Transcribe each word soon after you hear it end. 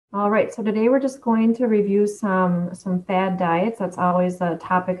All right, so today we're just going to review some fad diets. That's always a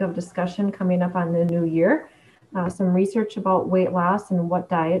topic of discussion coming up on the new year. Some research about weight loss and what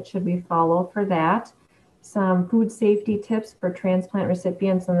diet should we follow for that. Some food safety tips for transplant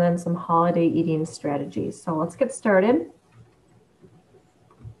recipients, and then some holiday eating strategies. So let's get started.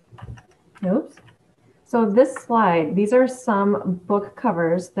 Oops. So this slide, these are some book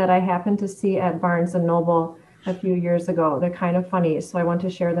covers that I happened to see at Barnes & Noble a few years ago. They're kind of funny, so I want to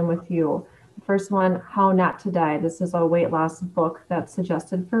share them with you. The first one, How Not to Die. This is a weight loss book that's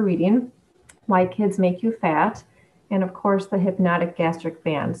suggested for reading. Why Kids Make You Fat. And of course, the Hypnotic Gastric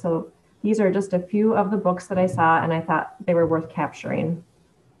Band. So these are just a few of the books that I saw and I thought they were worth capturing.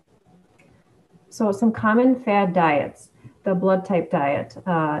 So some common fad diets, the blood type diet,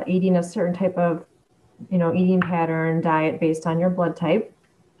 eating a certain type of eating pattern, diet based on your blood type.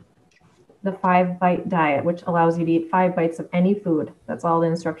 The 5-bite diet, which allows you to eat 5 bites of any food. That's all the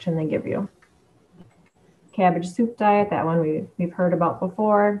instruction they give you. Cabbage soup diet, that one we've heard about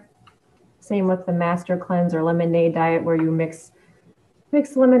before. Same with the master cleanse or lemonade diet, where you mix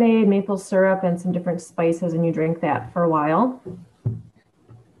lemonade, maple syrup, and some different spices, and you drink that for a while.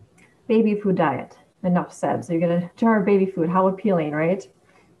 Baby food diet, enough said. So you get a jar of baby food, how appealing, right?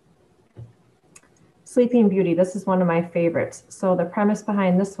 Sleeping Beauty, this is one of my favorites. So the premise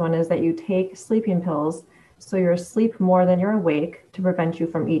behind this one is that you take sleeping pills so you're asleep more than you're awake to prevent you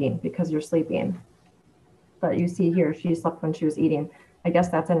from eating because you're sleeping. But you see here, she slept when she was eating. I guess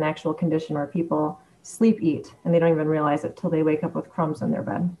that's an actual condition where people sleep eat and they don't even realize it till they wake up with crumbs in their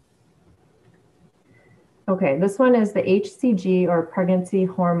bed. Okay, this one is the HCG or pregnancy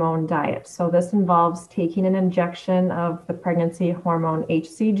hormone diet. So this involves taking an injection of the pregnancy hormone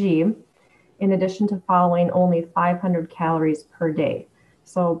HCG in addition to following only 500 calories per day.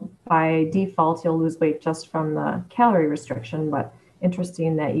 So by default, you'll lose weight just from the calorie restriction, but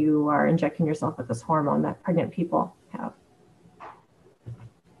interesting that you are injecting yourself with this hormone that pregnant people have.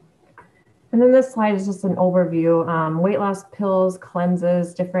 And then this slide is just an overview. Weight loss pills,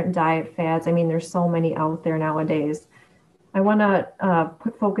 cleanses, different diet fads. I mean, there's so many out there nowadays. I want to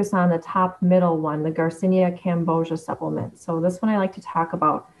put focus on the top middle one, the Garcinia cambogia supplement. So this one I like to talk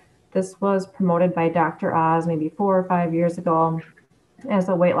about. This was promoted by Dr. Oz maybe 4 or 5 years ago as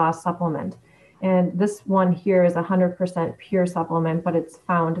a weight loss supplement. And this one here is 100% pure supplement, but it's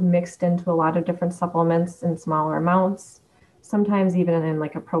found mixed into a lot of different supplements in smaller amounts. Sometimes even in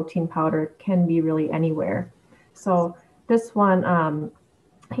like a protein powder, it can be really anywhere. So this one,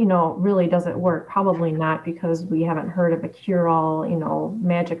 really does it work? Probably not, because we haven't heard of a cure-all,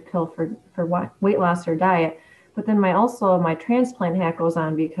 magic pill for what weight loss or diet. But then my transplant hat goes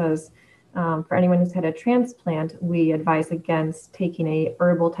on, because for anyone who's had a transplant, we advise against taking a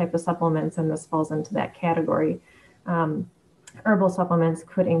herbal type of supplements, and this falls into that category. Herbal supplements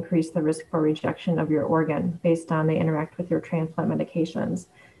could increase the risk for rejection of your organ based on they interact with your transplant medications.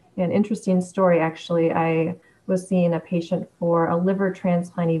 An interesting story, actually, I was seeing a patient for a liver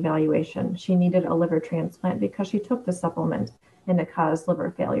transplant evaluation. She needed a liver transplant because she took the supplement and it caused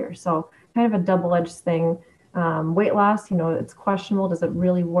liver failure. So kind of a double-edged thing. Weight loss, it's questionable. Does it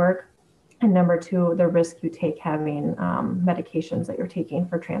really work? And number two, the risk you take having medications that you're taking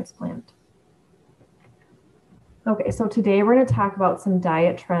for transplant. Okay, so today we're going to talk about some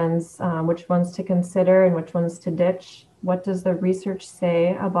diet trends, which ones to consider and which ones to ditch. What does the research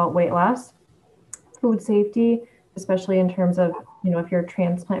say about weight loss? Food safety, especially in terms of, if you're a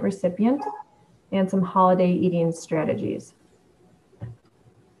transplant recipient, and some holiday eating strategies.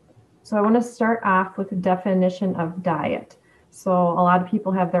 So I want to start off with the definition of diet. So a lot of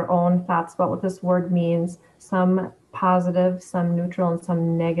people have their own thoughts about what this word means, some positive, some neutral, and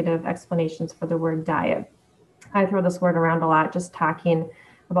some negative explanations for the word diet. I throw this word around a lot, just talking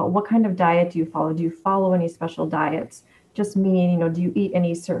about what kind of diet do you follow? Do you follow any special diets? Just meaning, do you eat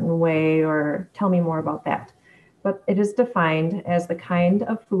any certain way, or tell me more about that. But it is defined as the kind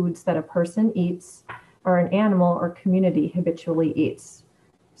of foods that a person eats or an animal or community habitually eats.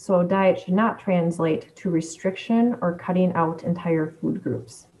 So diet should not translate to restriction or cutting out entire food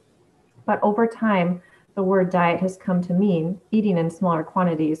groups. But over time, the word diet has come to mean eating in smaller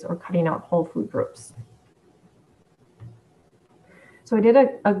quantities or cutting out whole food groups. So I did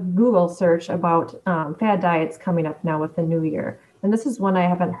a Google search about fad diets coming up now with the new year. And this is one I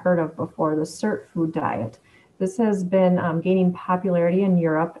haven't heard of before, the CERT food diet. This has been gaining popularity in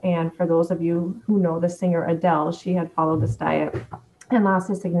Europe. And for those of you who know the singer Adele, she had followed this diet and lost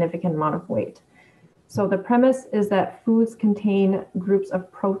a significant amount of weight. So the premise is that foods contain groups of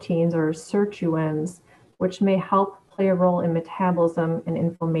proteins or sirtuins, which may help play a role in metabolism and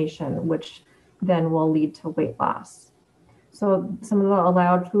inflammation, which then will lead to weight loss. So some of the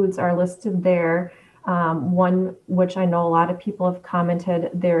allowed foods are listed there. One which I know a lot of people have commented,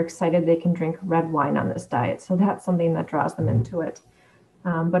 they're excited they can drink red wine on this diet. So that's something that draws them into it.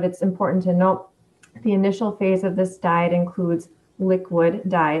 But it's important to note the initial phase of this diet includes liquid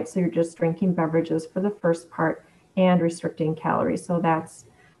diet. So you're just drinking beverages for the first part and restricting calories. So that's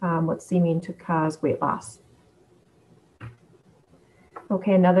what's seeming to cause weight loss.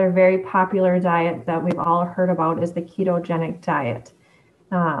 Okay, another very popular diet that we've all heard about is the ketogenic diet.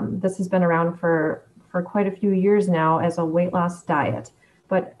 This has been around for quite a few years now as a weight loss diet,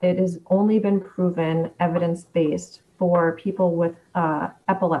 but it has only been proven evidence-based for people with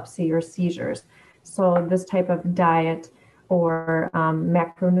epilepsy or seizures. So this type of diet or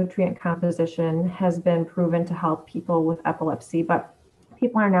macronutrient composition has been proven to help people with epilepsy, but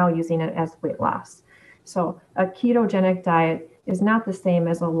people are now using it as weight loss. So a ketogenic diet is not the same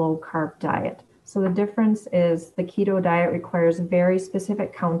as a low carb diet. So the difference is the keto diet requires very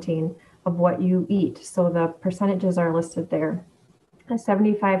specific counting of what you eat. So the percentages are listed there.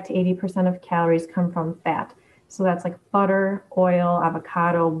 75 to 80% of calories come from fat. So that's like butter, oil,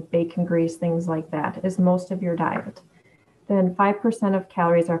 avocado, bacon grease, things like that is most of your diet. Then 5% of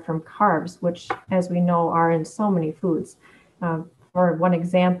calories are from carbs, which, as we know, are in so many foods. For one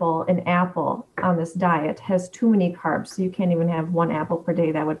example, an apple on this diet has too many carbs, so you can't even have one apple per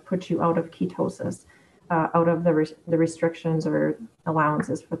day. That would put you out of ketosis, out of the restrictions or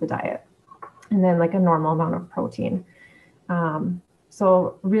allowances for the diet. And then like a normal amount of protein.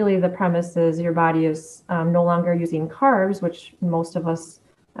 So really the premise is your body is no longer using carbs, which most of us,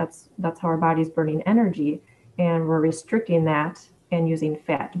 that's how our body's burning energy. And we're restricting that and using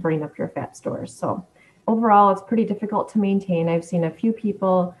fat to burn up your fat stores. So overall, it's pretty difficult to maintain. I've seen a few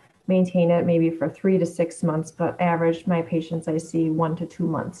people maintain it maybe for 3 to 6 months, but average my patients I see 1 to 2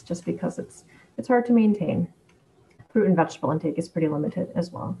 months just because it's hard to maintain. Fruit and vegetable intake is pretty limited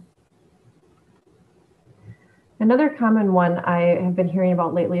as well. Another common one I have been hearing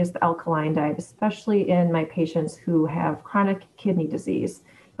about lately is the alkaline diet, especially in my patients who have chronic kidney disease,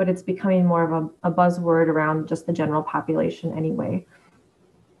 but it's becoming more of a buzzword around just the general population anyway.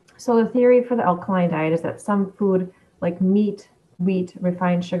 So the theory for the alkaline diet is that some food like meat, wheat,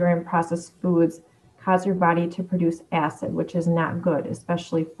 refined sugar, and processed foods cause your body to produce acid, which is not good,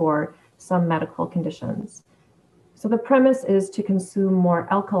 especially for some medical conditions. So the premise is to consume more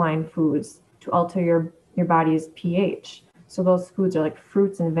alkaline foods to alter your body's pH. So those foods are like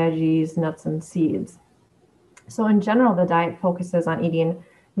fruits and veggies, nuts and seeds. So in general, the diet focuses on eating,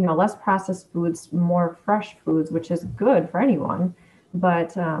 less processed foods, more fresh foods, which is good for anyone.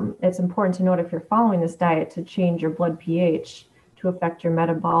 But it's important to note if you're following this diet to change your blood pH to affect your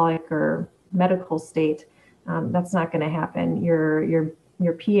metabolic or medical state, that's not going to happen.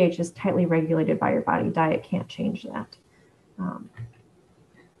 Your pH is tightly regulated by your body. Diet can't change that.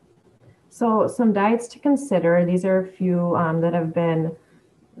 So some diets to consider. These are a few that have been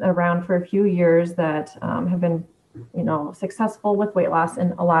around for a few years that have been, successful with weight loss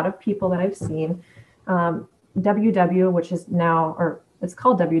in a lot of people that I've seen. WW, which is now, or it's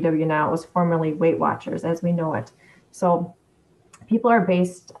called WW now, it was formerly Weight Watchers as we know it. So people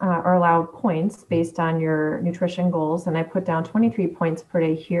are allowed points based on your nutrition goals. And I put down 23 points per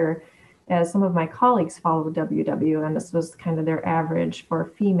day here as some of my colleagues followed WW, and this was kind of their average for a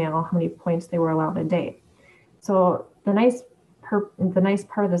female, how many points they were allowed a day. So the nice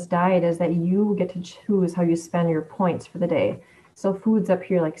part of this diet is that you get to choose how you spend your points for the day. So foods up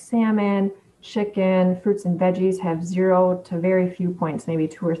here like salmon, chicken, fruits and veggies have 0 to very few points, maybe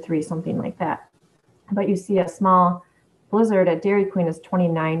 2 or 3, something like that. But you see a small blizzard at Dairy Queen is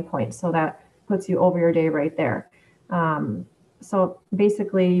 29 points. So that puts you over your day right there. So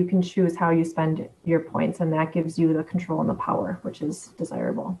basically you can choose how you spend your points, and that gives you the control and the power, which is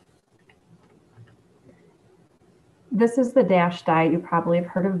desirable. This is the DASH diet. You probably have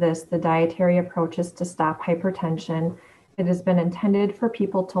heard of this. The dietary approach is to stop hypertension. It has been intended for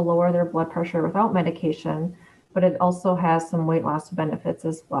people to lower their blood pressure without medication, but it also has some weight loss benefits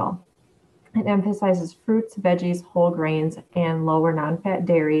as well. It emphasizes fruits, veggies, whole grains, and lower non-fat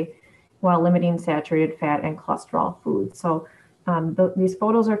dairy while limiting saturated fat and cholesterol foods. So these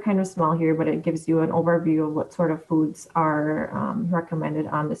photos are kind of small here, but it gives you an overview of what sort of foods are recommended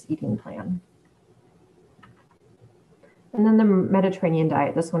on this eating plan. And then the Mediterranean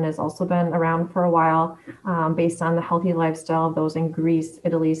diet. This one has also been around for a while, based on the healthy lifestyle of those in Greece,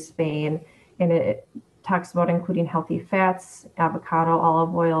 Italy, Spain. And it talks about including healthy fats, avocado,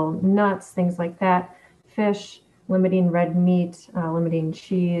 olive oil, nuts, things like that, fish, limiting red meat, limiting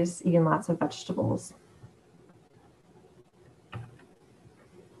cheese, eating lots of vegetables.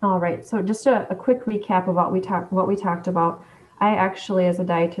 All right. So just a quick recap of what we talked about. I actually, as a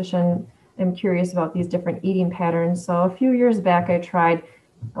dietitian, am curious about these different eating patterns. So a few years back, I tried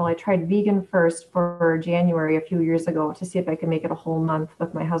vegan first for January a few years ago to see if I could make it a whole month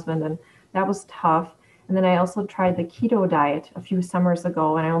with my husband, and that was tough. And then I also tried the keto diet a few summers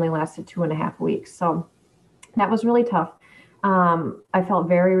ago, and I only lasted 2.5 weeks. So that was really tough. I felt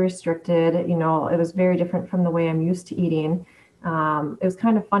very restricted. You know, it was very different from the way I'm used to eating. It was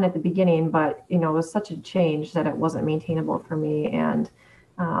kind of fun at the beginning, but you know, it was such a change that it wasn't maintainable for me, and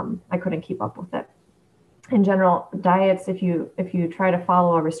I couldn't keep up with it. In general, diets, if you try to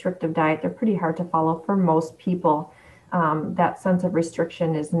follow a restrictive diet, they're pretty hard to follow for most people. That sense of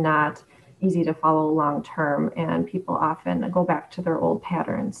restriction is not easy to follow long term, and people often go back to their old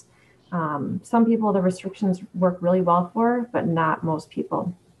patterns. Some people the restrictions work really well for, but not most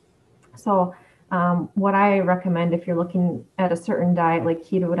people. So, what I recommend if you're looking at a certain diet, like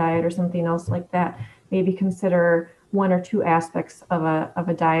keto diet or something else like that, maybe consider one or two aspects of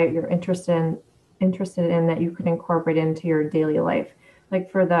a diet you're interested in that you could incorporate into your daily life.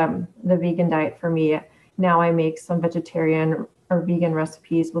 Like for the vegan diet for me, now I make some vegetarian or vegan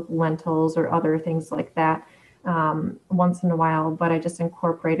recipes with lentils or other things like that once in a while, but I just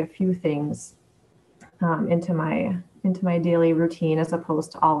incorporate a few things into my daily routine as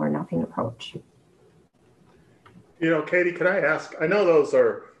opposed to all or nothing approach. Katie, could I ask? I know those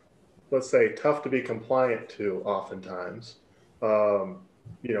are, let's say, tough to be compliant to oftentimes. Um,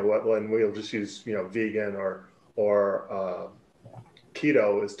 when we'll just use, vegan or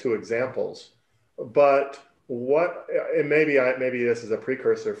keto as two examples. But and maybe this is a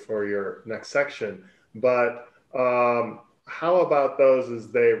precursor for your next section, but how about those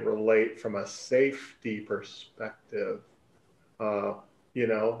as they relate from a safety perspective, uh,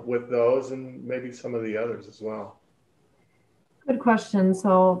 with those and maybe some of the others as well? Good question.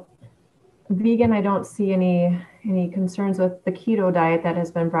 So vegan, I don't see any concerns with the keto diet that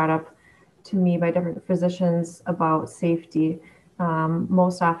has been brought up to me by different physicians about safety,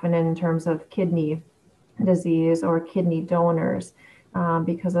 most often in terms of kidney disease or kidney donors,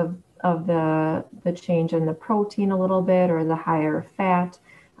 because of the change in the protein a little bit or the higher fat.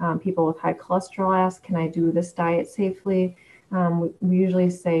 People with high cholesterol ask, "Can I do this diet safely?" We usually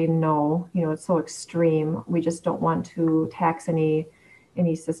say no. You know, it's so extreme. We just don't want to tax any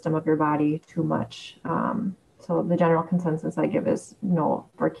system of your body too much. So the general consensus I give is no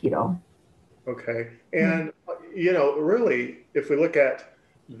for keto. Okay. Mm. And, really, if we look at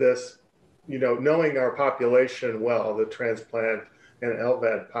this, knowing our population well, the transplant and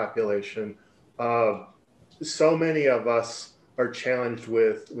LVAD population, uh, so many of us are challenged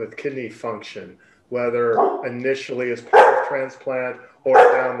with kidney function, whether initially as part of transplant or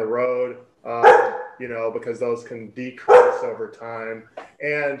down the road, because those can decrease over time.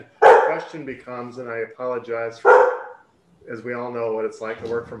 And the question becomes, and I apologize for, as we all know what it's like to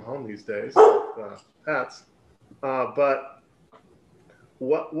work from home these days with pets, but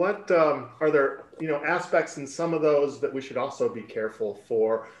what are there aspects in some of those that we should also be careful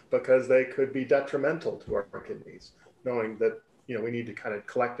for because they could be detrimental to our kidneys, knowing that we need to kind of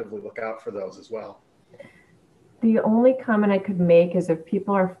collectively look out for those as well. The only comment I could make is if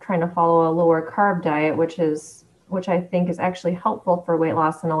people are trying to follow a lower carb diet, which I think is actually helpful for weight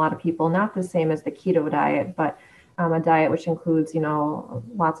loss in a lot of people, not the same as the keto diet, but a diet which includes,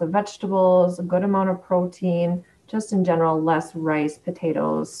 lots of vegetables, a good amount of protein, just in general, less rice,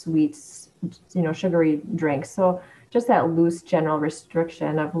 potatoes, sweets, sugary drinks. So just that loose general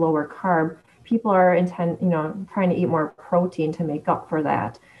restriction of lower carb, people are trying to eat more protein to make up for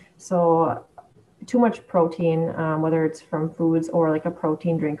that. So too much protein, whether it's from foods or like a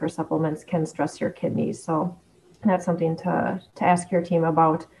protein drink or supplements, can stress your kidneys. So that's something to ask your team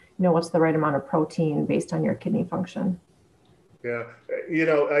about. What's the right amount of protein based on your kidney function? Yeah,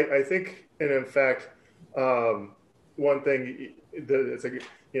 I think, and in fact, one thing that it's a,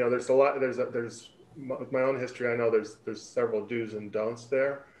 there's a lot, there's with my own history, I know there's several do's and don'ts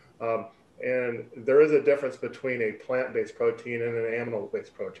there, and there is a difference between a plant-based protein and an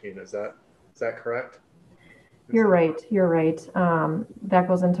animal-based protein. Is that correct? You're right. You're right. That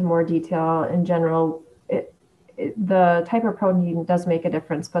goes into more detail. In general, the type of protein does make a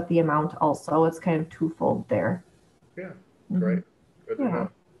difference, but the amount also. It's kind of twofold there. Yeah, Hmm. great. Good to Yeah. know.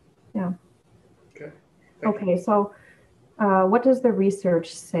 Yeah. Okay, thank you. Okay. So, what does the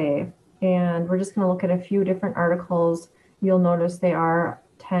research say? And we're just going to look at a few different articles. You'll notice they are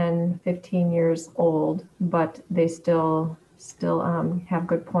 10, 15 years old, but they still have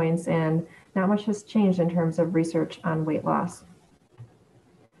good points, and not much has changed in terms of research on weight loss.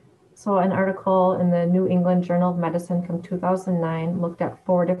 So an article in the New England Journal of Medicine from 2009 looked at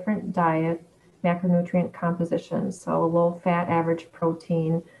 4 different diet macronutrient compositions. So low fat average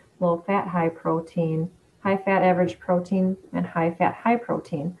protein, low fat high protein, high fat average protein, and high fat high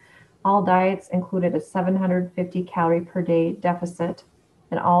protein. All diets included a 750 calorie per day deficit,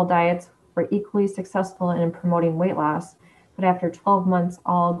 and all diets were equally successful in promoting weight loss, but after 12 months,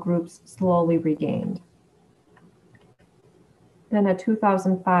 all groups slowly regained. Then a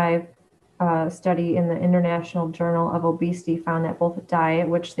 2005 study in the International Journal of Obesity found that both diet,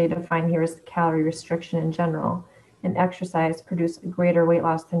 which they define here as calorie restriction in general, and exercise produce greater weight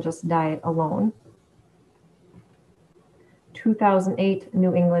loss than just diet alone. 2008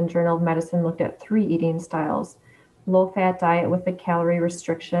 New England Journal of Medicine looked at 3 eating styles: low-fat diet with a calorie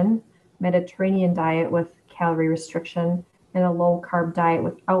restriction, Mediterranean diet with calorie restriction, and a low-carb diet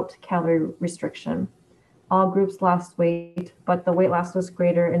without calorie restriction. All groups lost weight, but the weight loss was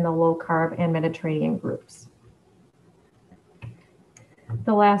greater in the low-carb and Mediterranean groups.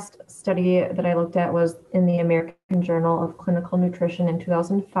 The last study that I looked at was in the American Journal of Clinical Nutrition in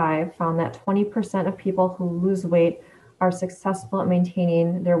 2005, found that 20% of people who lose weight are successful at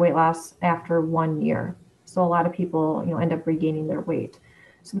maintaining their weight loss after 1 year. So a lot of people, end up regaining their weight.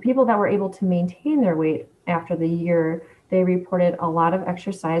 So the people that were able to maintain their weight after the year, they reported a lot of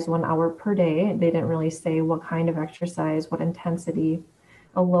exercise, 1 hour per day. They didn't really say what kind of exercise, what intensity,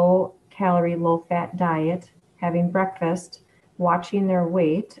 a low calorie, low fat diet, having breakfast, watching their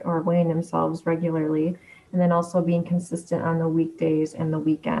weight or weighing themselves regularly, and then also being consistent on the weekdays and the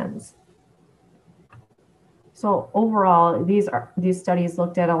weekends. So overall, these studies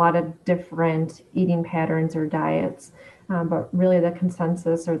looked at a lot of different eating patterns or diets, but really the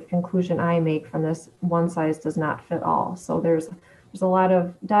consensus or the conclusion I make from this, one size does not fit all. So there's a lot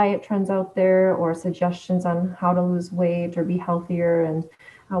of diet trends out there or suggestions on how to lose weight or be healthier, and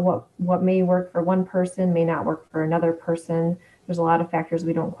what may work for one person may not work for another person. There's a lot of factors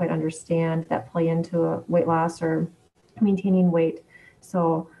we don't quite understand that play into a weight loss or maintaining weight.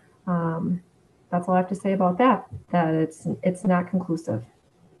 So that's all I have to say about that. That it's not conclusive.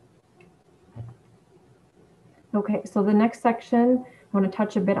 Okay, so the next section, I want to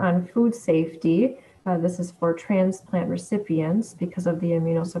touch a bit on food safety. This is for transplant recipients because of the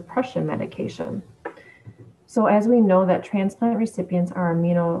immunosuppression medication. So as we know that transplant recipients are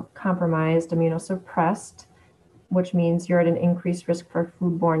immunocompromised, immunosuppressed, which means you're at an increased risk for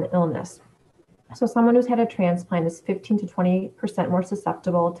foodborne illness. So someone who's had a transplant is 15 to 20% more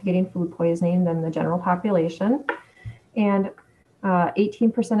susceptible to getting food poisoning than the general population. And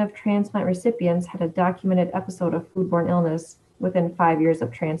 18% of transplant recipients had a documented episode of foodborne illness within 5 years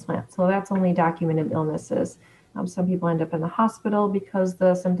of transplant. So that's only documented illnesses. Some people end up in the hospital because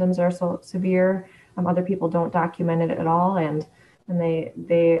the symptoms are so severe. Other people don't document it at all, and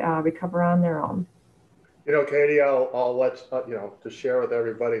they recover on their own. Katie, I'll let to share with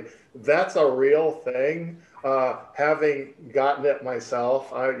everybody. That's a real thing. Having gotten it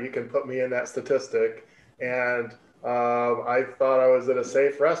myself, you can put me in that statistic. And I thought I was at a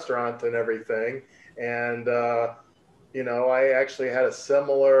safe restaurant and everything. And, I actually had a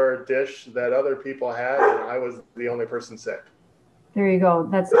similar dish that other people had, and I was the only person sick. There you go.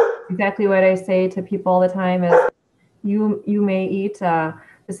 That's exactly what I say to people all the time is you may eat the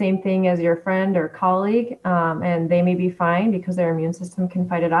same thing as your friend or colleague, and they may be fine because their immune system can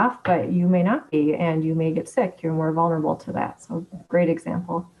fight it off, but you may not be, and you may get sick. You're more vulnerable to that. So great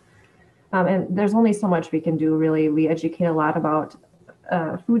example. And there's only so much we can do, really. We educate a lot about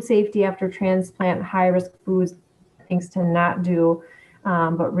food safety after transplant, high-risk foods, things to not do,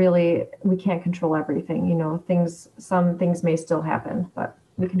 but really we can't control everything. Some things may still happen, but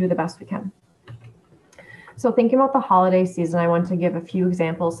we can do the best we can. So thinking about the holiday season, I want to give a few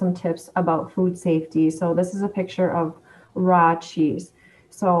examples, some tips about food safety. So this is a picture of raw cheese.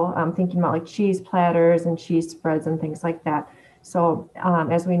 So I'm thinking about like cheese platters and cheese spreads and things like that. So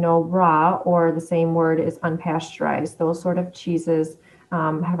as we know, raw, or the same word is unpasteurized, those sort of cheeses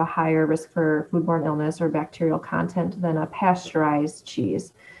have a higher risk for foodborne illness or bacterial content than a pasteurized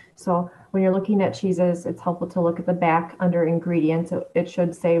cheese. So when you're looking at cheeses, it's helpful to look at the back under ingredients. It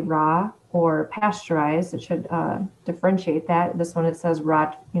should say raw or pasteurized. It should differentiate that. This one, it says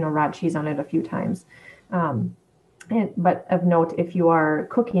raw, raw cheese on it a few times. But of note, if you are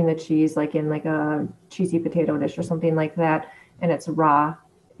cooking the cheese, like in like a cheesy potato dish or something like that, and it's raw,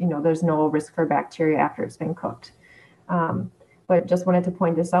 there's no risk for bacteria after it's been cooked. But just wanted to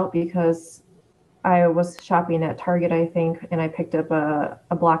point this out because I was shopping at Target, I think, and I picked up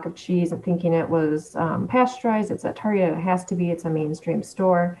a block of cheese and thinking it was pasteurized. It's at Target. It has to be. It's a mainstream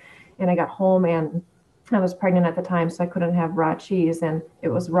store. And I got home and I was pregnant at the time, so I couldn't have raw cheese, and it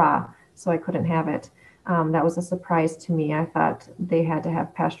was raw, so I couldn't have it. That was a surprise to me. I thought they had to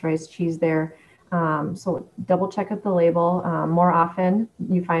have pasteurized cheese there. So double check at the label. More often,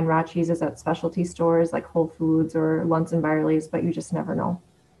 you find raw cheeses at specialty stores like Whole Foods or Lunds and Byerly's, but you just never know.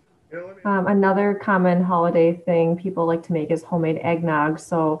 You know, let me, Another common holiday thing people like to make is homemade eggnog.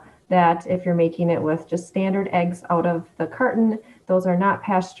 So that if you're making it with just standard eggs out of the carton, those are not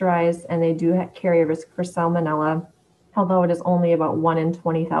pasteurized and they do carry a risk for salmonella, although it is only about 1 in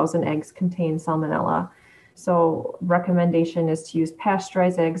 20,000 eggs contain salmonella. So recommendation is to use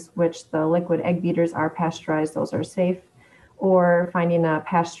pasteurized eggs, which the liquid egg beaters are pasteurized, those are safe, or finding a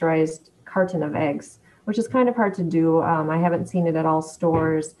pasteurized carton of eggs, which is kind of hard to do. I haven't seen it at all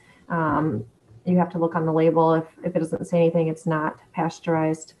stores. Um, you have to look on the label. If it doesn't say anything, it's not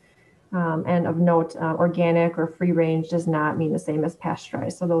pasteurized. And of note, organic or free range does not mean the same as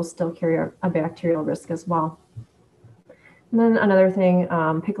pasteurized. So those still carry a bacterial risk as well. And then another thing,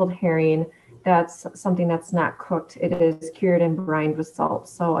 pickled herring, that's something that's not cooked. It is cured and brined with salt.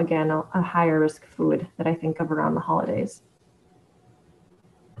 So again, a higher risk food that I think of around the holidays.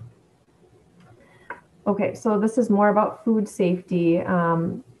 Okay, so this is more about food safety.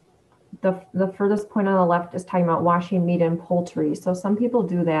 The furthest point on the left is talking about washing meat and poultry. So some people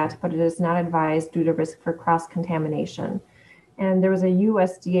do that, but it is not advised due to risk for cross-contamination. And there was a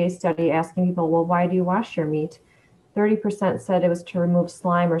USDA study asking people, well, why do you wash your meat? 30% said it was to remove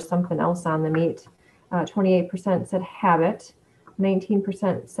slime or something else on the meat. 28% said habit.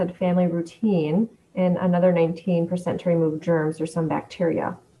 19% said family routine. And another 19% to remove germs or some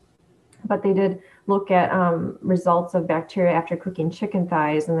bacteria. But they did look at results of bacteria after cooking chicken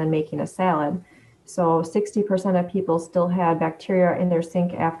thighs and then making a salad. So 60% of people still had bacteria in their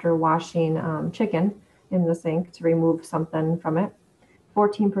sink after washing chicken in the sink to remove something from it.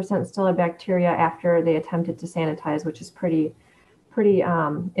 14% still had bacteria after they attempted to sanitize, which is pretty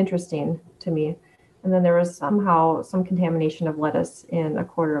interesting to me. And then there was somehow some contamination of lettuce in a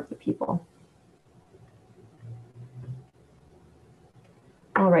quarter of the people.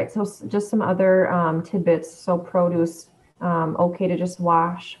 All right, so just some other tidbits. So produce, okay to just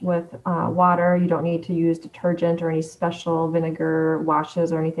wash with water. You don't need to use detergent or any special vinegar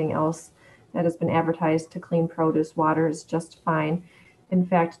washes or anything else that has been advertised to clean produce. Water is just fine. In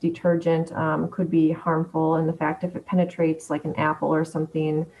fact, detergent could be harmful in the fact if it penetrates like an apple or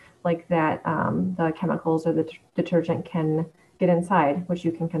something like that, the chemicals or the detergent can get inside, which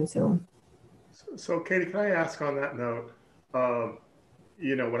you can consume. so Katie, can I ask on that note? Um,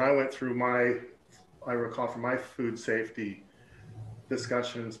 when I went through I recall from my food safety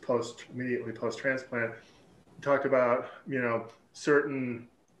discussions immediately post transplant, we talked about, certain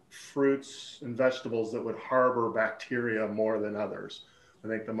fruits and vegetables that would harbor bacteria more than others. I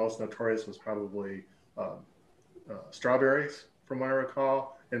think the most notorious was probably strawberries, from what I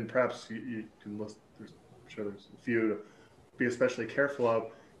recall, and perhaps you can list. I'm sure there's a few to be especially careful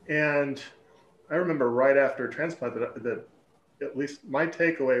of. And I remember right after transplant that at least my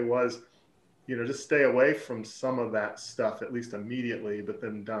takeaway was, just stay away from some of that stuff at least immediately, but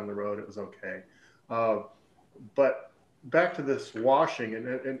then down the road it was okay. Uh, but back to this washing,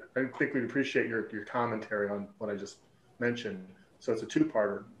 and I think we'd appreciate your commentary on what I just mentioned. So it's a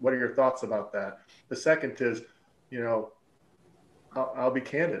two-parter. What are your thoughts about that? The second is, I'll be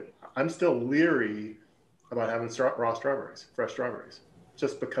candid. I'm still leery about having raw strawberries, fresh strawberries,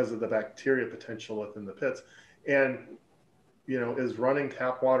 just because of the bacteria potential within the pits. And is running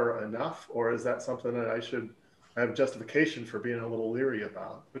tap water enough, or is that something that I should have justification for being a little leery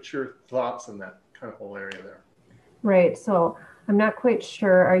about? What's your thoughts on that kind of whole area there? Right. So I'm not quite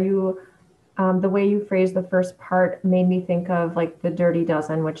sure. Are you, the way you phrased the first part made me think of like the Dirty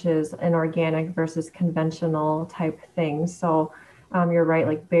Dozen, which is an organic versus conventional type thing. So you're right,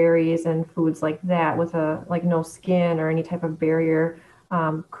 like berries and foods like that with like no skin or any type of barrier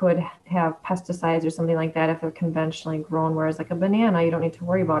could have pesticides or something like that if they're conventionally grown. Whereas like a banana, you don't need to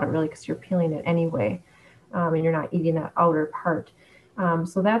worry about it really because you're peeling it anyway, and you're not eating that outer part.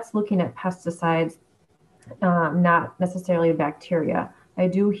 So that's looking at pesticides, not necessarily bacteria. I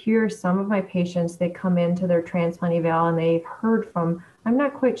do hear some of my patients, they come into their transplant eval and they've heard from, I'm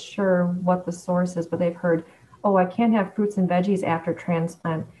not quite sure what the source is, but they've heard, oh, I can't have fruits and veggies after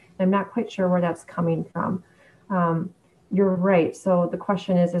transplant. I'm not quite sure where that's coming from. You're right. So the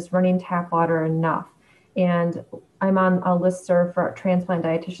question is running tap water enough? And I'm on a listserv for transplant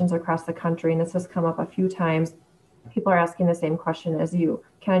dietitians across the country, and this has come up a few times. People are asking the same question as you.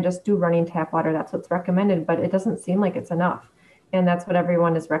 Can I just do running tap water? That's what's recommended, but it doesn't seem like it's enough. And that's what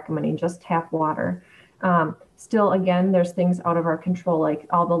everyone is recommending, just tap water. Still, again, there's things out of our control, like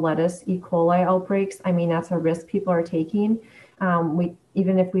all the lettuce E. coli outbreaks. I mean, that's a risk people are taking.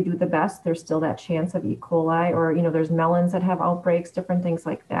 Even if we do the best, there's still that chance of E. coli, or, there's melons that have outbreaks, different things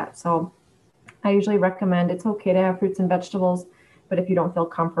like that. So I usually recommend it's okay to have fruits and vegetables, but if you don't feel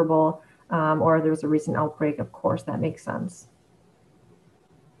comfortable, or there's a recent outbreak, of course, that makes sense.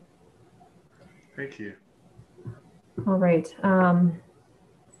 Thank you. All right.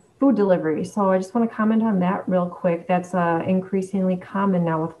 Food delivery. So I just want to comment on that real quick. That's increasingly common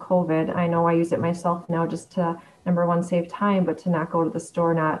now with COVID. I know I use it myself now just to, number one, save time, but to not go to the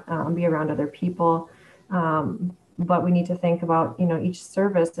store, not be around other people. But we need to think about, each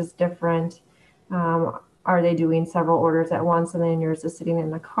service is different. Are they doing several orders at once and then yours is sitting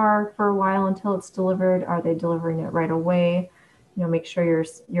in the car for a while until it's delivered? Are they delivering it right away? Make sure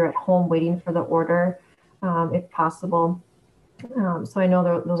you're at home waiting for the order, if possible. So I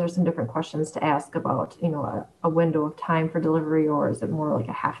know those are some different questions to ask about, a window of time for delivery, or is it more like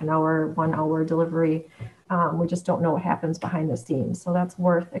a half an hour, 1 hour delivery? We just don't know what happens behind the scenes. So that's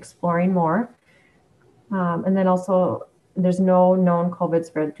worth exploring more. And then also, there's no known COVID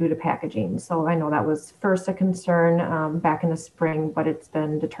spread due to packaging. So I know that was first a concern back in the spring, but it's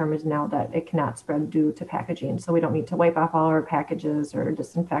been determined now that it cannot spread due to packaging. So we don't need to wipe off all our packages or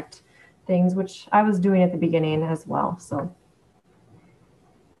disinfect things, which I was doing at the beginning as well. So.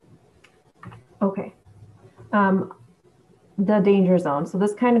 Okay. The danger zone. So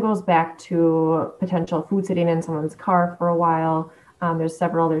this kind of goes back to potential food sitting in someone's car for a while. There's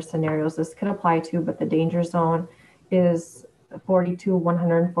several other scenarios this could apply to, but the danger zone is 40 to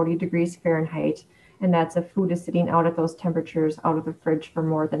 140 degrees Fahrenheit. And that's if food is sitting out at those temperatures out of the fridge for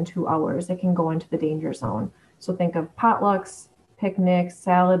more than 2 hours, it can go into the danger zone. So think of potlucks, picnics,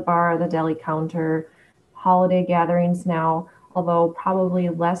 salad bar, the deli counter, holiday gatherings now, although probably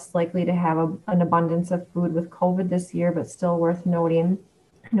less likely to have an abundance of food with COVID this year, but still worth noting.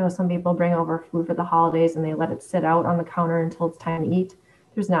 Some people bring over food for the holidays and they let it sit out on the counter until it's time to eat.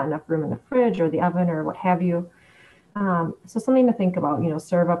 There's not enough room in the fridge or the oven or what have you. So something to think about,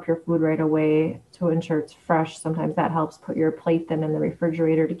 serve up your food right away to ensure it's fresh. Sometimes that helps. Put your plate then in the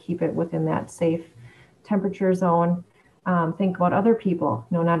refrigerator to keep it within that safe temperature zone. Think about other people.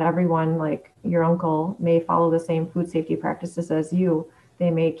 Not everyone, like your uncle, may follow the same food safety practices as you.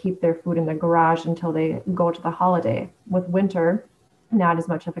 They may keep their food in the garage until they go to the holiday. With winter, not as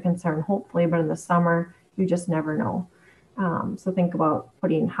much of a concern, hopefully, but in the summer, you just never know. So think about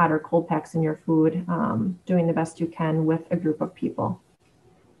putting hot or cold packs in your food, doing the best you can with a group of people.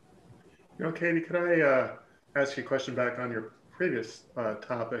 Katie, could I ask you a question back on your previous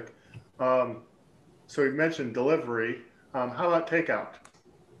topic? So you mentioned delivery. How about takeout?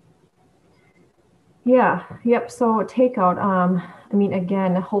 Yeah, yep. So takeout,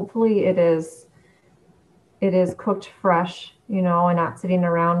 again, hopefully it is cooked fresh, and not sitting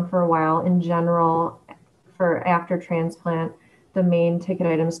around for a while. In general, for after transplant, the main ticket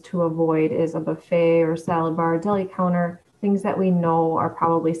items to avoid is a buffet or salad bar, deli counter, things that we know are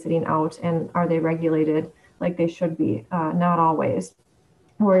probably sitting out, and are they regulated like they should be? Not always.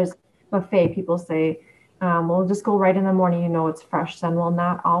 Whereas buffet, people say, we'll just go right in the morning, it's fresh then. Well,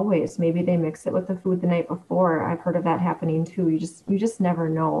 not always. Maybe they mix it with the food the night before. I've heard of that happening too. You just never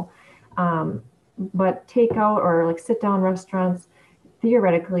know. But takeout or like sit down restaurants,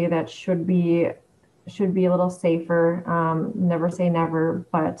 theoretically that should be a little safer. Never say never,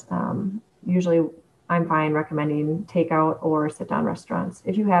 but usually I'm fine recommending takeout or sit down restaurants.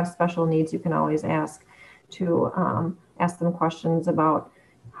 If you have special needs, you can always ask them questions about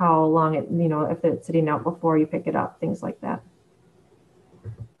how long if it's sitting out before you pick it up, things like that.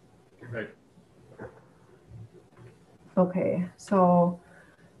 Right. Okay, so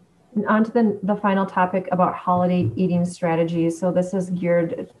on to the final topic about holiday eating strategies. So this is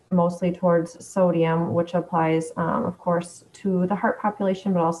geared mostly towards sodium, which applies, of course, to the heart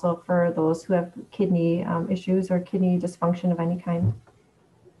population, but also for those who have kidney issues or kidney dysfunction of any kind.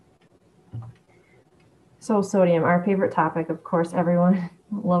 So sodium, our favorite topic, of course, everyone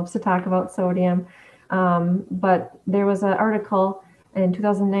loves to talk about sodium. But there was an article in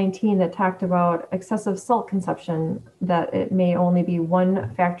 2019 that talked about excessive salt consumption, that it may only be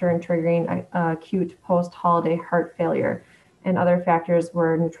one factor in triggering acute post-holiday heart failure. And other factors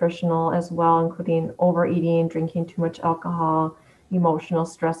were nutritional as well, including overeating, drinking too much alcohol, emotional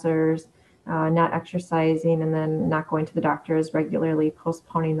stressors, not exercising, and then not going to the doctors regularly,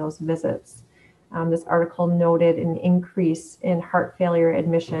 postponing those visits. This article noted an increase in heart failure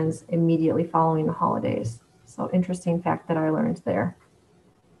admissions immediately following the holidays. So interesting fact that I learned there.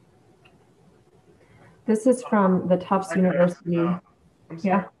 This is from the Tufts University. I'm sorry.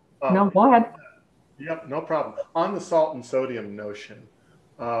 Yeah, no, go ahead. Yep, no problem. On the salt and sodium notion,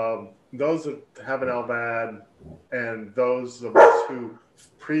 those that have an LVAD and those of us who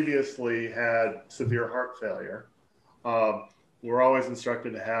previously had severe heart failure, um, we're always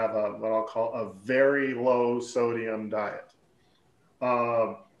instructed to have what I'll call a very low sodium diet.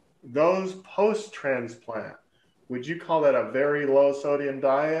 Uh, those post-transplant, would you call that a very low sodium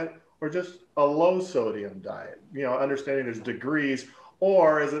diet or just a low sodium diet? You know, understanding there's degrees,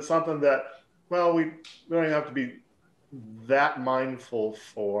 or is it something that, well, we don't even have to be that mindful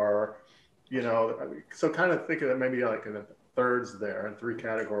for, you know, so kind of think of it maybe like in the thirds there in three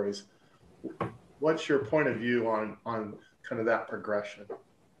categories. What's your point of view on kind of that progression?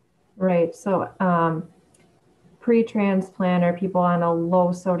 Right. So pre-transplant or people on a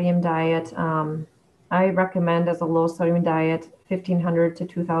low sodium diet, I recommend as a low sodium diet 1,500 to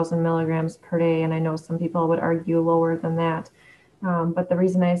 2,000 milligrams per day. And I know some people would argue lower than that. But the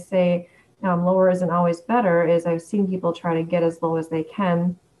reason I say lower isn't always better is I've seen people try to get as low as they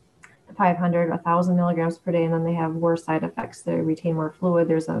can, 500, 1,000 milligrams per day, and then they have worse side effects. They retain more fluid.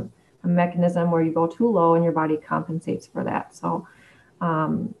 There's a mechanism where you go too low and your body compensates for that. So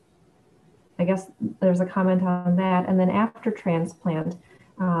um, I guess there's a comment on that. And then after transplant,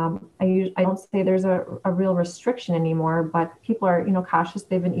 I don't say there's a real restriction anymore, but people are, cautious.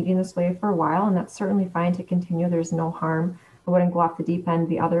 They've been eating this way for a while, and that's certainly fine to continue. There's no harm. I wouldn't go off the deep end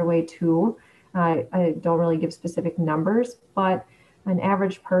the other way too. I don't really give specific numbers, but an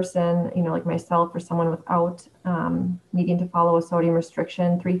average person, like myself or someone without needing to follow a sodium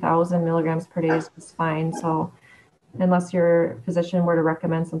restriction, 3,000 milligrams per day is fine. So unless your physician were to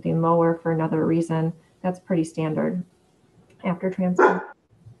recommend something lower for another reason, that's pretty standard after transplant.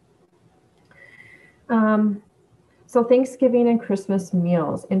 So Thanksgiving and Christmas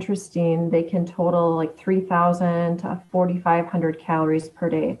meals, interesting. They can total like 3,000 to 4,500 calories per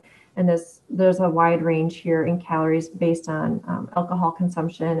day. And there's a wide range here in calories based on alcohol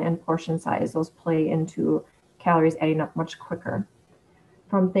consumption and portion size. Those play into calories adding up much quicker.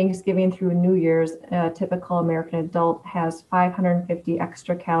 From Thanksgiving through New Year's, a typical American adult has 550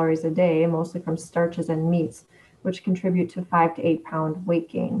 extra calories a day, mostly from starches and meats, which contribute to 5 to 8 pound weight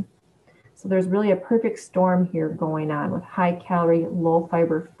gain. So there's really a perfect storm here going on with high calorie, low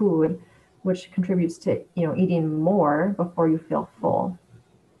fiber food, which contributes to eating more before you feel full.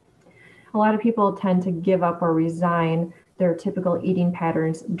 A lot of people tend to give up or resign their typical eating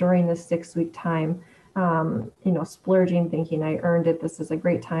patterns during the 6-week time. Splurging, thinking I earned it. This is a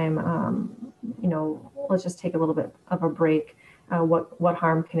great time. Let's just take a little bit of a break. What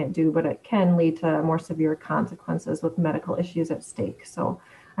harm can it do? But it can lead to more severe consequences with medical issues at stake. So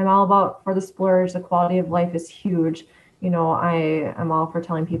I'm all about for the splurge. The quality of life is huge. I am all for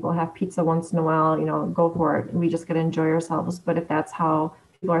telling people have pizza once in a while. Go for it. We just got to enjoy ourselves. But if that's how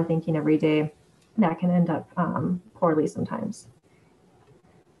people are thinking every day, that can end up poorly sometimes.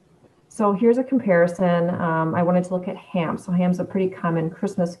 So here's a comparison. I wanted to look at ham. So ham's a pretty common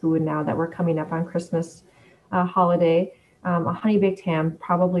Christmas food now that we're coming up on Christmas holiday. A honey baked ham,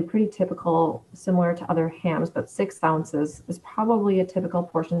 probably pretty typical, similar to other hams, but 6 ounces is probably a typical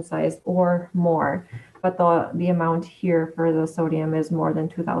portion size or more. But the amount here for the sodium is more than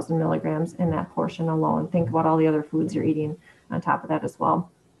 2,000 milligrams in that portion alone. Think about all the other foods you're eating on top of that as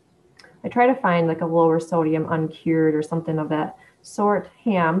well. I try to find like a lower sodium uncured or something of that sort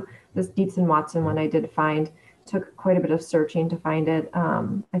ham. This Dietz and Watson one I did find took quite a bit of searching to find it.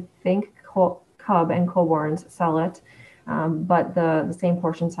 I think Cub and Coborn's sell it, but the same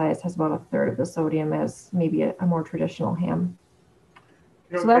portion size has about a third of the sodium as maybe a more traditional ham.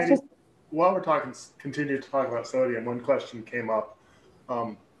 So that's Katie, just while we're continue to talk about sodium. One question came up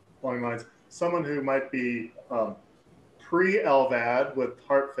along the lines: someone who might be pre-LVAD with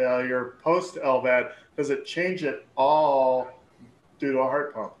heart failure, post-LVAD, does it change at all due to a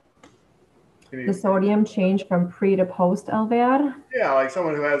heart pump? The sodium change from pre to post LVAD? Yeah, like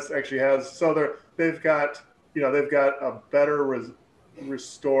someone who actually has, so they've got a better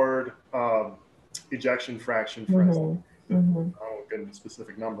restored ejection fraction, for instance. I won't get into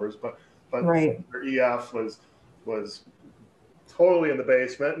specific numbers, but right. Their EF was totally in the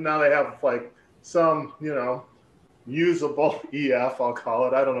basement, and now they have like some usable EF, I'll call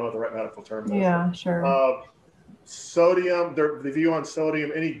it. I don't know what the right medical term is. Yeah, sure. Sodium, the view on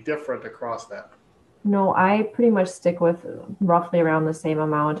sodium, any different across that? No, I pretty much stick with roughly around the same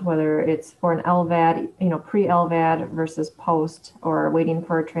amount, whether it's for an LVAD, pre-LVAD versus post or waiting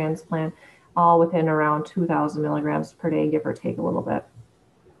for a transplant, all within around 2,000 milligrams per day, give or take a little bit.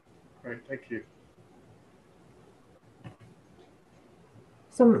 All right, thank you.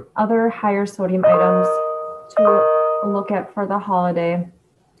 Some other higher sodium items to look at for the holiday.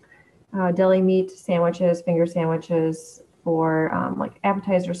 Deli meat sandwiches, finger sandwiches for like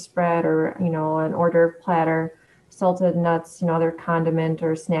appetizer spread or, an hors d'oeuvre platter. Salted nuts, other condiment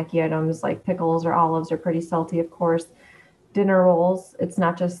or snacky items like pickles or olives are pretty salty, of course. Dinner rolls, it's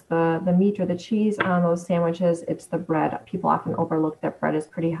not just the meat or the cheese on those sandwiches, it's the bread. People often overlook that bread is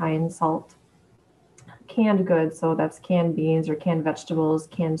pretty high in salt. Canned goods, so that's canned beans or canned vegetables,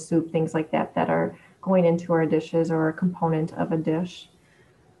 canned soup, things like that that are going into our dishes or a component of a dish.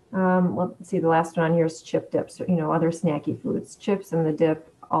 Let's see, the last one on here is chip dips, other snacky foods. Chips and the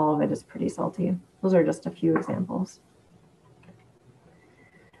dip, all of it is pretty salty. Those are just a few examples.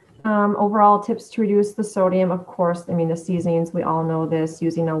 Overall tips to reduce the sodium, of course, the seasonings, we all know this,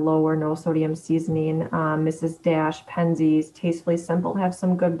 using a low or no sodium seasoning. Mrs. Dash, Penzeys, Tastefully Simple have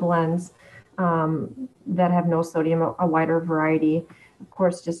some good blends that have no sodium, a wider variety. Of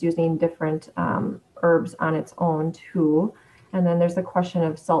course, just using different herbs on its own too. And then there's the question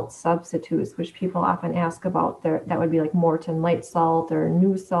of salt substitutes, which people often ask about. That would be like Morton light salt or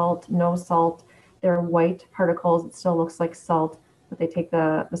new salt, no salt. They're white particles. It still looks like salt, but they take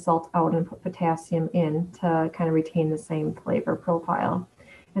the salt out and put potassium in to kind of retain the same flavor profile.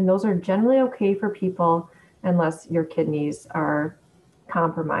 And those are generally okay for people unless your kidneys are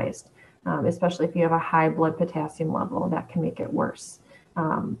compromised, especially if you have a high blood potassium level, that can make it worse.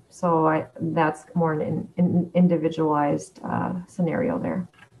 That's more an individualized scenario there.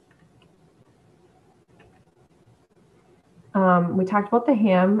 We talked about the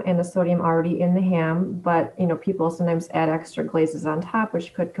ham and the sodium already in the ham, but people sometimes add extra glazes on top,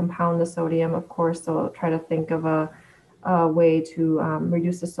 which could compound the sodium, of course. So try to think of a way to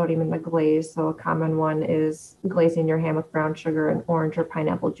reduce the sodium in the glaze. So a common one is glazing your ham with brown sugar and orange or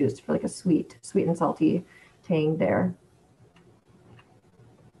pineapple juice for like a sweet and salty tang there.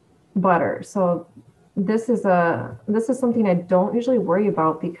 Butter. So this is something I don't usually worry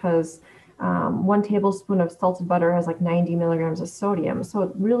about because 1 tablespoon of salted butter has like 90 milligrams of sodium. So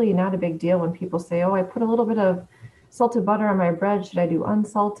it's really not a big deal when people say, oh, I put a little bit of salted butter on my bread. Should I do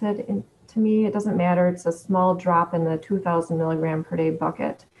unsalted? And to me, it doesn't matter. It's a small drop in the 2,000 milligram per day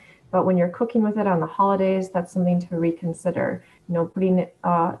bucket. But when you're cooking with it on the holidays, that's something to reconsider. Putting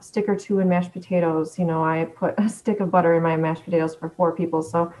a stick or two in mashed potatoes. I put a stick of butter in my mashed potatoes for 4 people.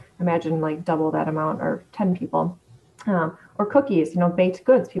 So imagine like double that amount or 10 people. Or cookies, baked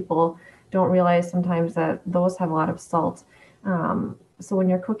goods. People don't realize sometimes that those have a lot of salt. So when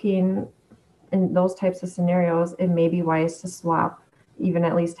you're cooking in those types of scenarios, it may be wise to swap even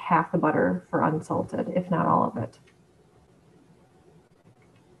at least half the butter for unsalted, if not all of it.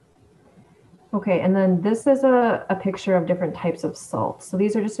 Okay, and then this is a picture of different types of salt. So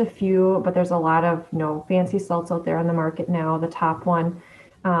these are just a few, but there's a lot of fancy salts out there on the market now. The top one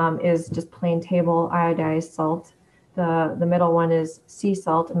is just plain table iodized salt. The middle one is sea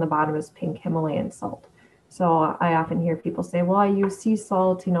salt, and the bottom is pink Himalayan salt. So I often hear people say, well, I use sea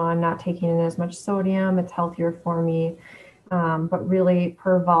salt, I'm not taking in as much sodium, it's healthier for me. But really,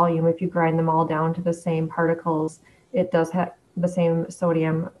 per volume, if you grind them all down to the same particles, it does have the same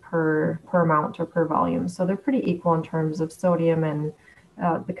sodium per amount or per volume. So they're pretty equal in terms of sodium and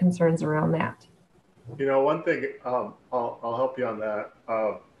the concerns around that. One thing, I'll help you on that.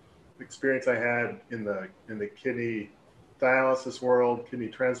 Experience I had in the kidney dialysis world, kidney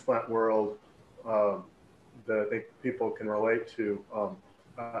transplant world, that I think people can relate to.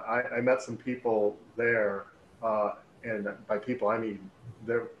 I met some people there, and by people I mean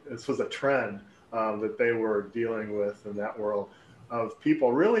this was a trend that they were dealing with in that world. Of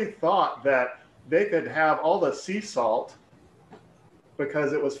people really thought that they could have all the sea salt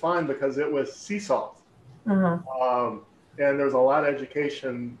because it was fine because it was sea salt. Uh-huh. And there's a lot of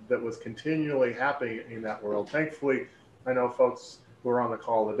education that was continually happening in that world. Thankfully, I know folks who are on the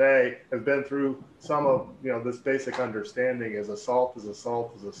call today have been through some of this basic understanding: is a salt is a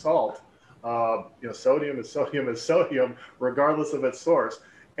salt is a salt. Sodium is sodium is sodium, regardless of its source.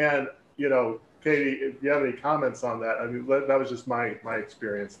 And Katie, if you have any comments on that, that was just my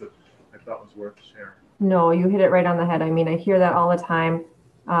experience that I thought was worth sharing. No, you hit it right on the head. I hear that all the time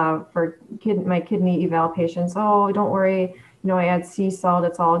for my kidney eval patients. Oh, don't worry. I add sea salt.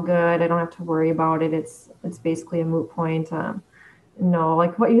 It's all good. I don't have to worry about it. It's basically a moot point. No,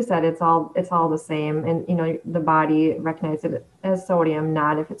 like what you said, it's all the same. And, the body recognizes it as sodium,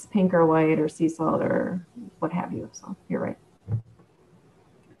 not if it's pink or white or sea salt or what have you. So you're right.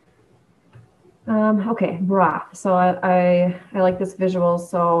 Okay, broth. So I like this visual.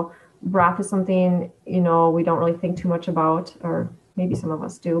 So broth is something, we don't really think too much about, or maybe some of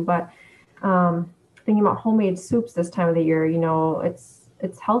us do, but thinking about homemade soups this time of the year,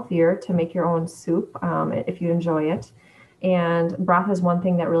 it's healthier to make your own soup if you enjoy it. And broth is one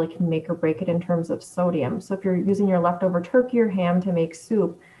thing that really can make or break it in terms of sodium. So if you're using your leftover turkey or ham to make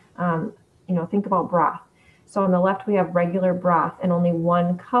soup, think about broth. So on the left, we have regular broth, and only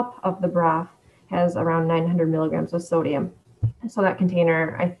 1 cup of the broth has around 900 milligrams of sodium. So that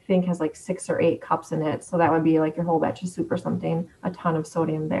container, I think, has like 6 or 8 cups in it. So that would be like your whole batch of soup or something, a ton of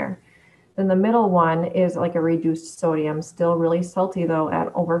sodium there. Then the middle one is like a reduced sodium, still really salty though,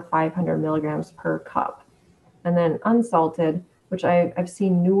 at over 500 milligrams per cup. And then unsalted, which I've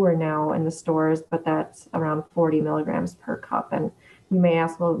seen newer now in the stores, but that's around 40 milligrams per cup. And you may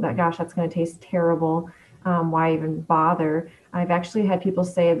ask, well, gosh, that's going to taste terrible. Why even bother? I've actually had people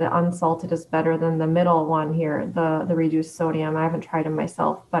say that unsalted is better than the middle one here, the reduced sodium. I haven't tried them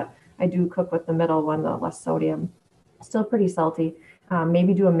myself, but I do cook with the middle one, the less sodium. Still pretty salty.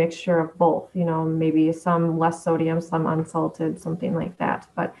 Maybe do a mixture of both, maybe some less sodium, some unsalted, something like that.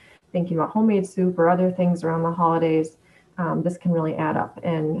 But thinking about homemade soup or other things around the holidays, this can really add up.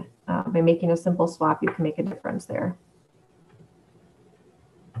 And by making a simple swap, you can make a difference there.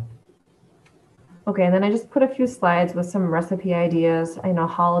 Okay, and then I just put a few slides with some recipe ideas. I know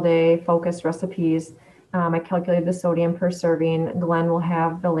holiday focused recipes. I calculated the sodium per serving. Glenn will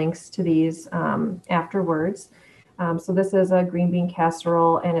have the links to these afterwards. So this is a green bean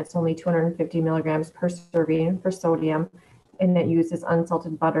casserole, and it's only 250 milligrams per serving for sodium, and it uses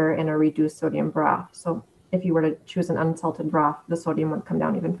unsalted butter and a reduced sodium broth. So if you were to choose an unsalted broth, the sodium would come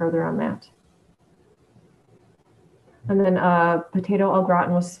down even further on that. And then potato au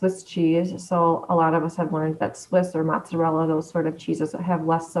gratin with Swiss cheese. So a lot of us have learned that Swiss or mozzarella, those sort of cheeses, have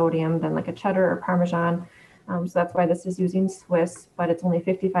less sodium than like a cheddar or Parmesan. So that's why this is using Swiss, but it's only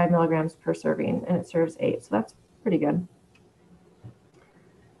 55 milligrams per serving, and it serves 8. So that's pretty good.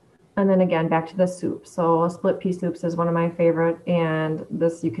 And then again, back to the soup. So split pea soups is one of my favorite, and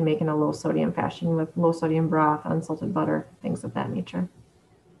this you can make in a low sodium fashion with low sodium broth, unsalted butter, things of that nature.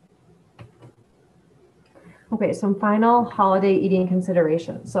 Okay, some final holiday eating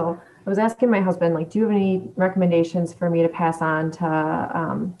considerations. So I was asking my husband, like, do you have any recommendations for me to pass on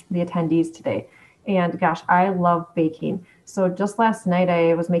to the attendees today? And gosh, I love baking. So just last night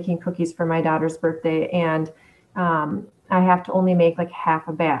I was making cookies for my daughter's birthday, and I have to only make like half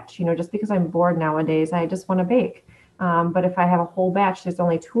a batch, just because I'm bored nowadays. I just want to bake. But if I have a whole batch, there's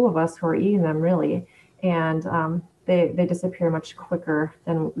only 2 of us who are eating them really, and they disappear much quicker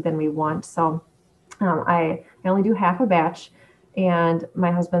than we want. So I only do half a batch, and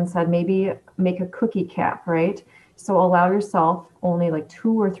my husband said maybe make a cookie cap, right? So allow yourself only like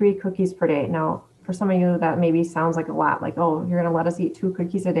 2 or 3 cookies per day. Now, for some of you, that maybe sounds like a lot, like, oh, you're going to let us eat 2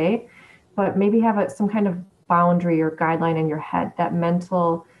 cookies a day, but maybe have some kind of boundary or guideline in your head. That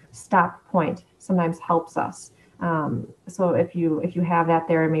mental stop point sometimes helps us. So if you have that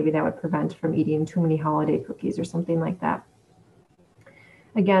there, maybe that would prevent from eating too many holiday cookies or something like that.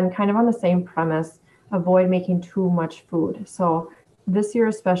 Again, kind of on the same premise, avoid making too much food. So this year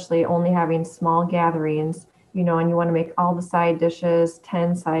especially, only having small gatherings, and you want to make all the side dishes,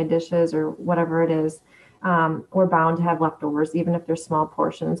 10 side dishes or whatever it is, we're bound to have leftovers, even if there's small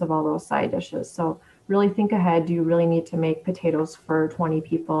portions of all those side dishes. So really think ahead. Do you really need to make potatoes for 20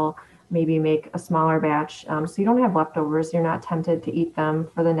 people? Maybe make a smaller batch so you don't have leftovers. You're not tempted to eat them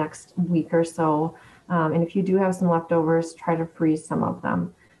for the next week or so. And if you do have some leftovers, try to freeze some of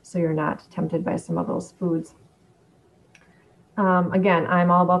them so you're not tempted by some of those foods. Again, I'm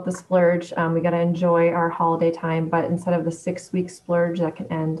all about the splurge. We got to enjoy our holiday time, but instead of the 6-week splurge that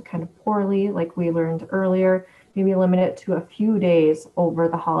can end kind of poorly, like we learned earlier, maybe limit it to a few days over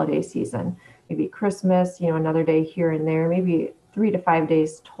the holiday season. Maybe Christmas, another day here and there, maybe 3 to 5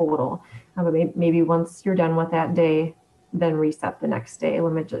 days total. But maybe once you're done with that day, then reset the next day,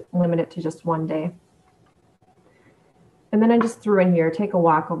 limit it to just 1 day. And then I just threw in here, take a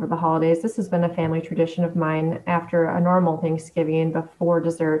walk over the holidays. This has been a family tradition of mine. After a normal Thanksgiving, before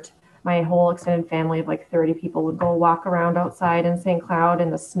dessert, my whole extended family of like 30 people would go walk around outside in St. Cloud in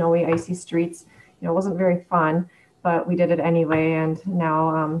the snowy, icy streets. It wasn't very fun, but we did it anyway. And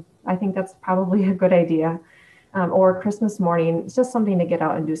now I think that's probably a good idea. Or Christmas morning, it's just something to get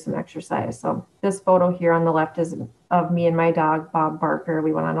out and do some exercise. So this photo here on the left is of me and my dog, Bob Barker.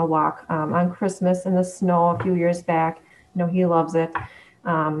 We went on a walk on Christmas in the snow a few years back. He loves it,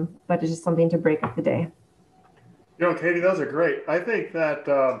 but it's just something to break up the day. Katie, those are great. I think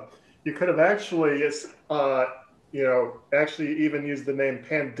that you could have actually, actually even used the name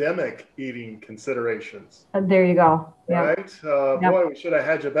pandemic eating considerations. There you go. Right? Yep. Boy, we should have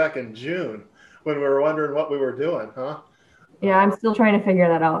had you back in June when we were wondering what we were doing, huh? Yeah, I'm still trying to figure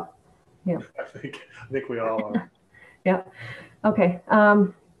that out. Yeah. I think we all are. Yeah. Okay.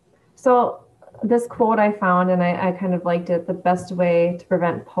 So this quote I found, and I kind of liked it. The best way to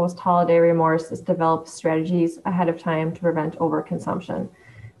prevent post-holiday remorse is develop strategies ahead of time to prevent overconsumption.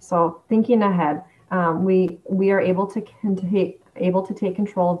 So thinking ahead, we are able to take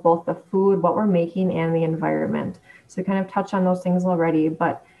control of both the food, what we're making, and the environment. So kind of touch on those things already,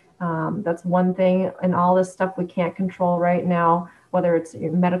 but that's one thing. And all this stuff we can't control right now, whether it's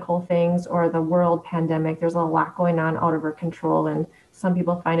medical things or the world pandemic. There's a lot going on out of our control, and some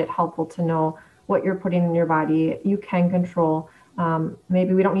people find it helpful to know what you're putting in your body. You can control.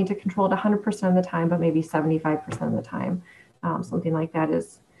 Maybe we don't need to control it 100% of the time, but maybe 75% of the time. Something like that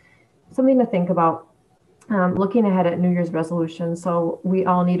is something to think about. Looking ahead at New Year's resolutions. So we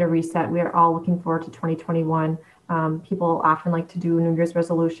all need a reset. We are all looking forward to 2021. People often like to do New Year's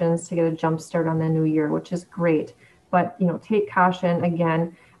resolutions to get a jump start on the new year, which is great. But take caution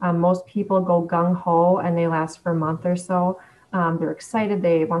again. Most people go gung ho and they last for a month or so. They're excited.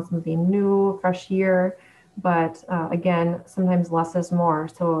 They want something new, fresh year. But again, sometimes less is more.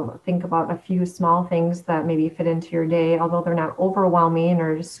 So think about a few small things that maybe fit into your day, although they're not overwhelming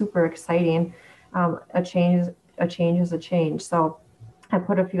or super exciting. A change is a change. So I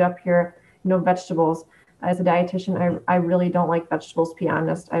put a few up here. Vegetables. As a dietitian, I really don't like vegetables, to be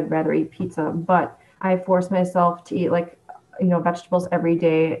honest. I'd rather eat pizza, but I force myself to eat vegetables every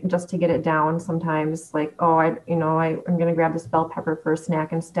day just to get it down. Sometimes I'm going to grab this bell pepper for a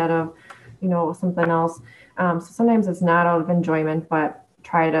snack instead of, something else. So sometimes it's not out of enjoyment, but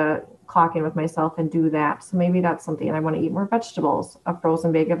try to clock in with myself and do that. So maybe that's something. I want to eat more vegetables, a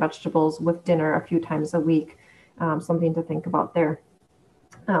frozen bag of vegetables with dinner a few times a week. Something to think about there.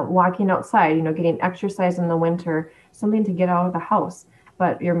 Walking outside, getting exercise in the winter, something to get out of the house.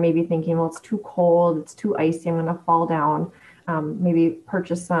 But you're maybe thinking, well, it's too cold, it's too icy, I'm going to fall down. Maybe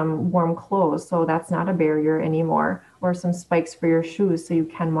purchase some warm clothes so that's not a barrier anymore, or some spikes for your shoes so you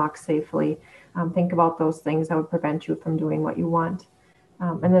can walk safely. Think about those things that would prevent you from doing what you want.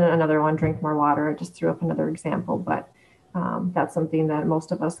 And then another one, drink more water. I just threw up another example, but that's something that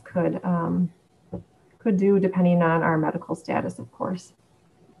most of us could do depending on our medical status, of course.